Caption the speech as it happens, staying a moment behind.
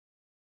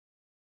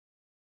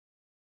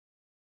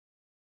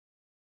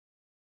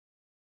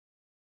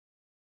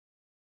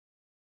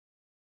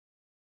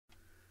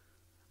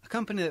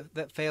company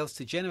that fails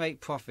to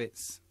generate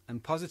profits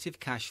and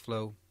positive cash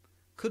flow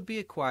could be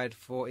acquired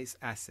for its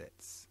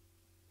assets.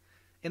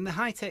 In the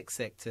high-tech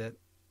sector,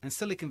 and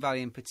Silicon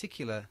Valley in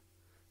particular,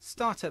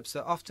 startups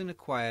are often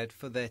acquired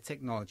for their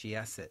technology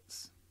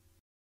assets.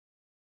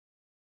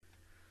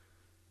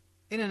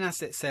 In an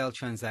asset sale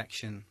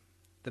transaction,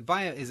 the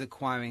buyer is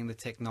acquiring the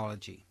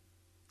technology,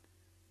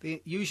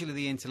 usually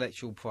the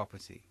intellectual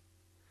property,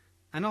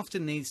 and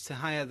often needs to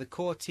hire the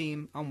core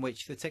team on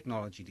which the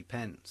technology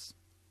depends.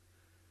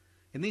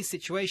 In these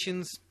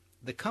situations,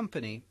 the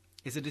company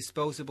is a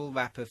disposable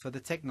wrapper for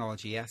the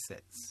technology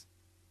assets.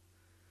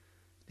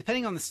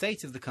 Depending on the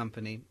state of the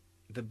company,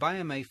 the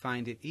buyer may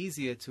find it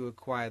easier to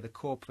acquire the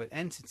corporate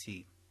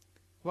entity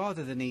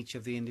rather than each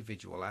of the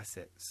individual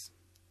assets.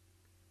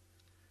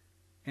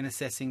 In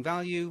assessing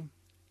value,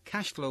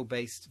 cash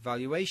flow-based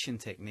valuation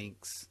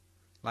techniques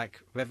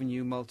like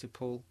revenue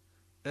multiple,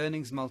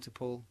 earnings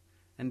multiple,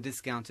 and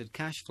discounted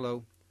cash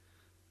flow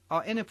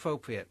are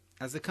inappropriate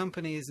as the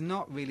company is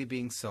not really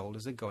being sold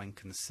as a going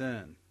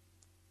concern.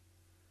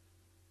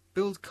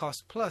 Build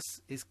cost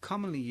plus is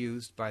commonly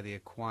used by the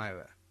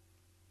acquirer.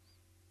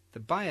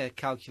 The buyer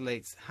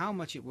calculates how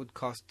much it would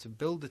cost to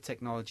build the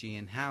technology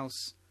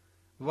in-house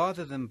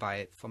rather than buy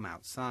it from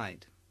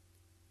outside.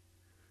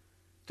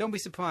 Don't be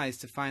surprised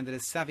to find that a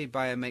savvy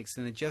buyer makes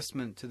an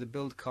adjustment to the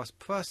build cost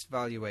plus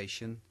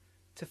valuation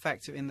to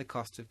factor in the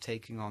cost of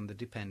taking on the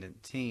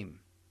dependent team.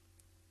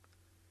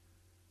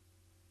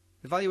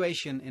 The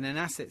valuation in an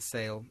asset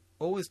sale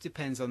always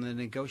depends on the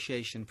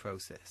negotiation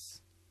process,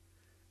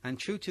 and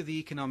true to the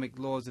economic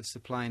laws of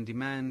supply and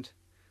demand,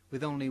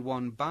 with only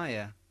one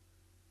buyer,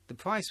 the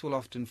price will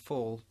often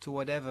fall to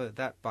whatever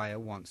that buyer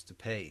wants to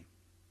pay.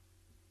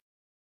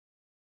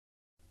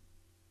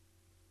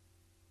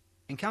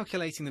 In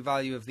calculating the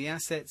value of the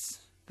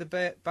assets,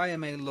 the buyer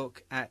may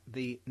look at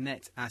the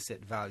net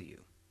asset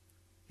value,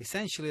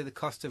 essentially the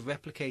cost of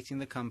replicating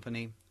the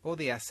company or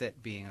the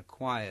asset being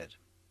acquired.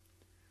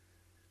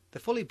 The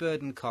fully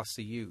burdened costs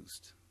are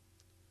used,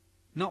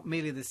 not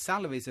merely the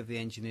salaries of the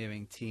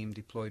engineering team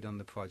deployed on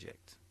the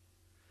project.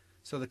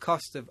 So the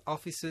cost of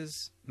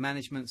officers,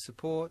 management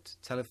support,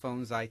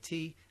 telephones,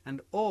 IT,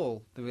 and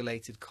all the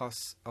related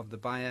costs of the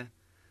buyer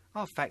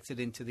are factored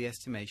into the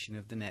estimation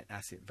of the net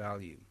asset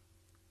value.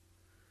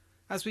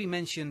 As we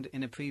mentioned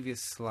in a previous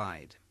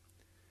slide,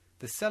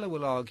 the seller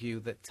will argue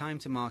that time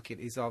to market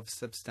is of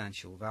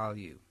substantial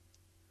value.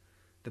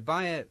 The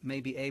buyer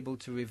may be able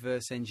to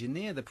reverse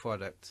engineer the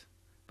product,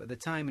 but the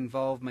time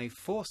involved may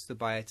force the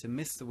buyer to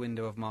miss the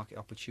window of market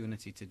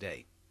opportunity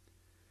today.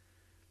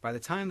 By the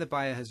time the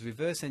buyer has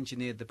reverse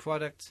engineered the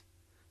product,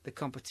 the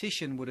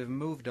competition would have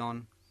moved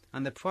on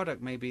and the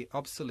product may be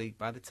obsolete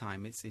by the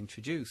time it's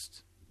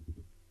introduced.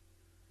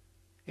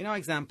 In our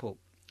example,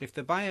 if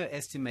the buyer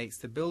estimates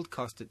the build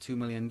cost at $2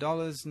 million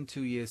and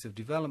 2 years of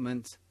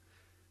development,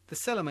 the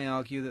seller may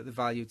argue that the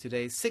value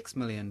today is $6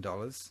 million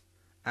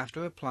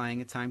after applying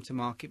a time to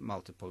market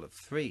multiple of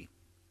 3.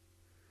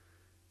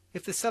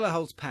 If the seller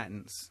holds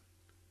patents,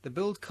 the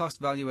build cost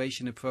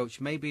valuation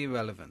approach may be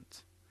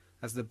irrelevant,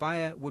 as the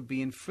buyer would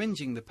be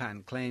infringing the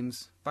patent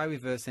claims by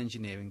reverse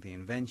engineering the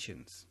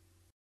inventions.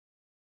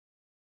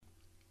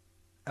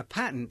 A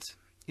patent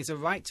is a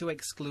right to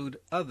exclude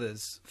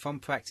others from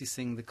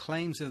practicing the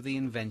claims of the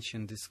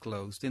invention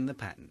disclosed in the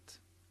patent.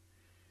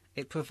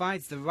 It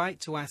provides the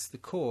right to ask the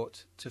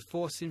court to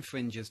force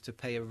infringers to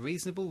pay a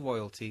reasonable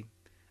royalty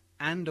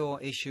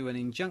and/or issue an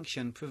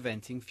injunction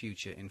preventing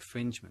future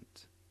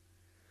infringement.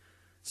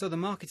 So the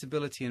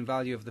marketability and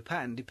value of the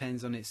patent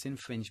depends on its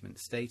infringement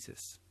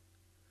status.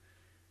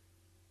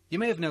 You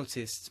may have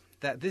noticed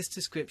that this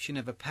description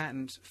of a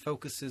patent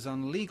focuses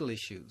on legal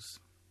issues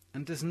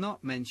and does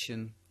not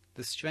mention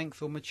the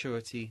strength or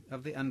maturity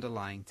of the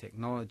underlying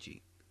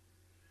technology.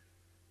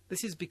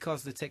 This is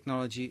because the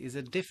technology is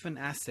a different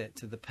asset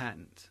to the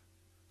patent,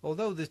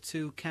 although the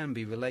two can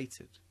be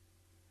related.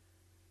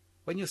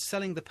 When you're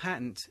selling the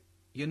patent,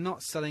 you're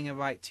not selling a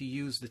right to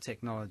use the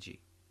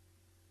technology.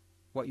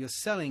 What you're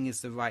selling is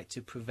the right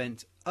to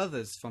prevent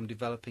others from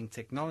developing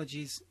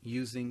technologies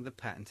using the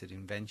patented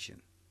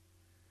invention.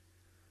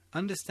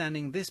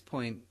 Understanding this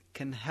point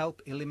can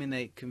help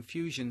eliminate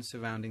confusion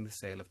surrounding the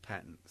sale of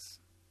patents.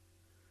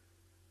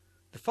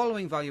 The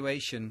following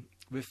valuation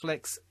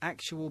reflects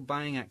actual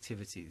buying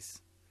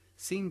activities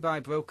seen by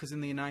brokers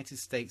in the United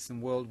States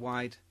and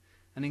worldwide,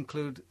 and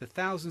include the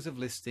thousands of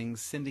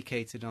listings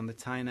syndicated on the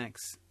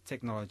Tynax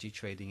Technology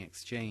Trading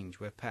Exchange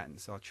where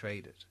patents are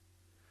traded.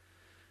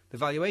 The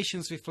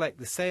valuations reflect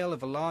the sale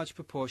of a large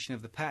proportion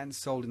of the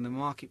patents sold in the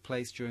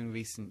marketplace during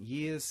recent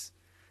years,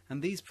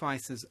 and these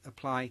prices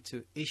apply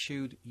to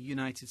issued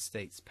United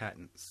States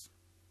patents.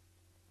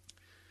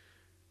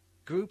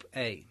 Group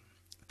A.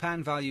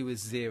 Patent value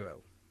is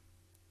 0.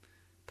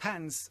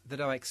 Patents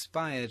that are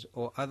expired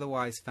or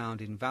otherwise found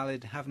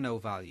invalid have no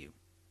value.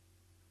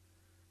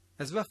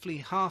 As roughly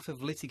half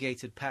of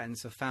litigated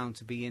patents are found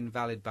to be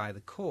invalid by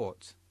the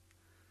court,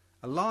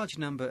 a large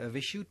number of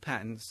issued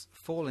patents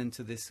fall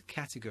into this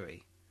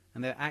category,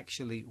 and they're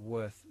actually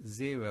worth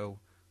 0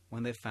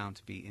 when they're found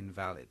to be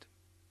invalid.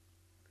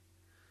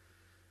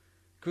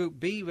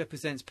 Group B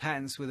represents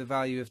patents with a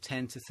value of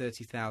 $10,000 to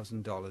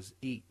 $30,000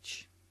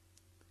 each.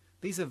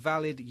 These are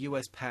valid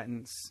US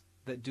patents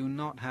that do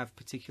not have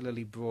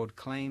particularly broad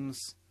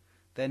claims,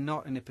 they're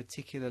not in a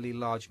particularly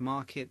large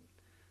market,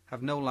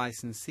 have no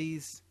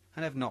licensees,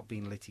 and have not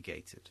been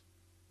litigated.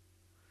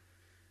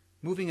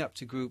 Moving up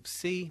to Group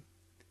C,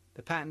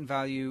 the patent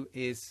value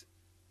is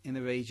in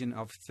the region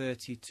of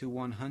 $30,000 to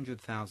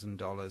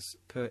 $100,000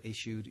 per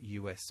issued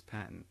US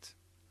patent.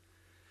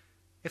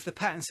 If the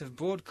patents have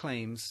broad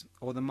claims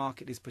or the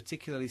market is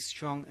particularly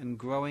strong and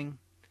growing,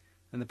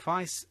 then the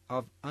price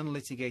of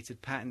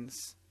unlitigated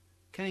patents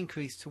can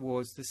increase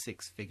towards the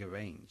six-figure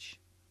range.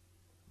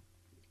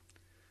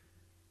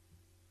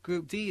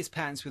 Group D is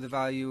patents with a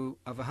value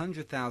of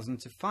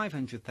 $100,000 to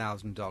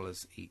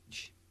 $500,000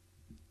 each,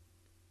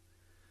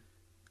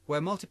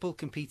 where multiple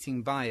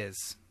competing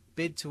buyers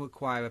bid to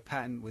acquire a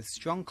patent with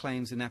strong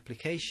claims and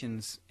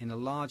applications in a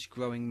large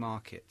growing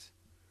market.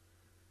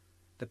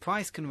 The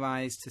price can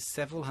rise to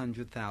several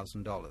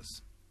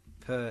 $100,000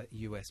 per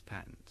US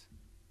patent.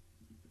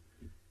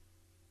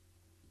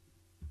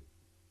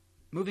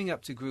 Moving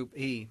up to Group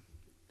E,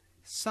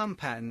 some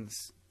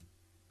patents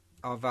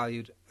are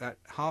valued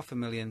at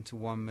 $500,000 to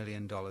 $1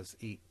 million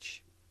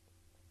each.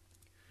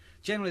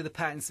 Generally, the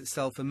patents that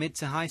sell for mid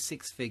to high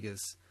six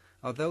figures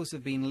are those that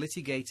have been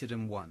litigated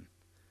and won,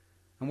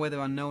 and where there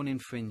are known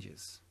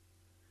infringers.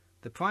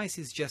 The price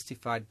is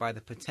justified by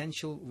the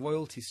potential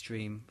royalty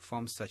stream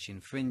from such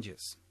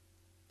infringers.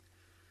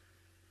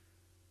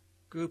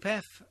 Group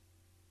F,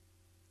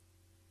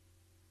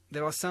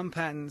 there are some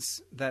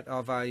patents that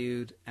are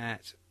valued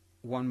at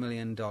 $1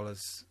 million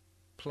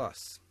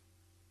plus.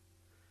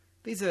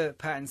 These are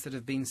patents that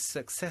have been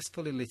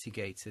successfully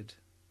litigated,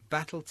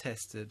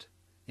 battle-tested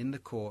in the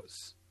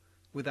courts,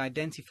 with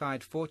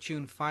identified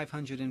Fortune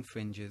 500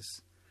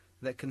 infringers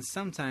that can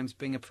sometimes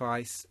bring a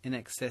price in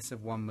excess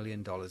of $1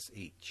 million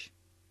each.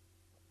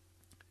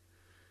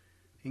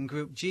 In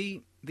Group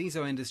G, these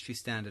are industry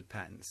standard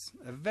patents.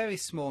 A very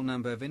small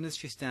number of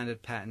industry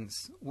standard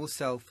patents will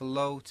sell for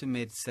low to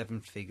mid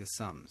seven-figure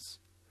sums.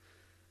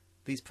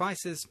 These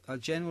prices are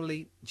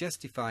generally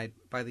justified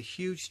by the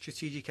huge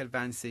strategic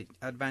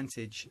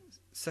advantage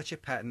such a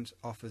patent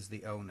offers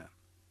the owner,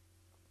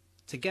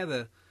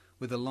 together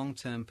with a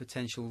long-term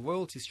potential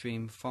royalty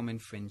stream from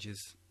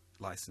infringers'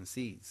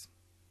 licensees.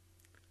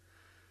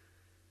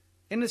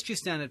 Industry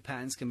standard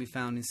patents can be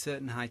found in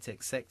certain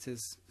high-tech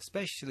sectors,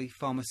 especially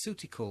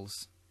pharmaceuticals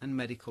and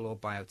medical or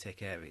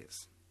biotech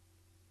areas.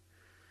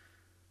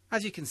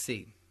 As you can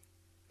see,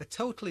 a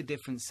totally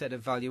different set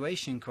of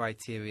valuation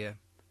criteria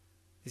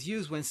is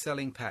used when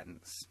selling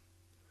patents,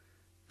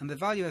 and the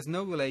value has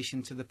no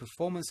relation to the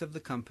performance of the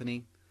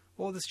company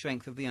or the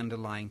strength of the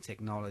underlying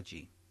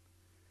technology.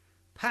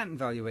 Patent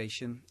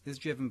valuation is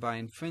driven by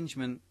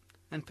infringement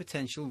and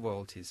potential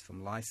royalties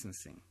from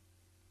licensing.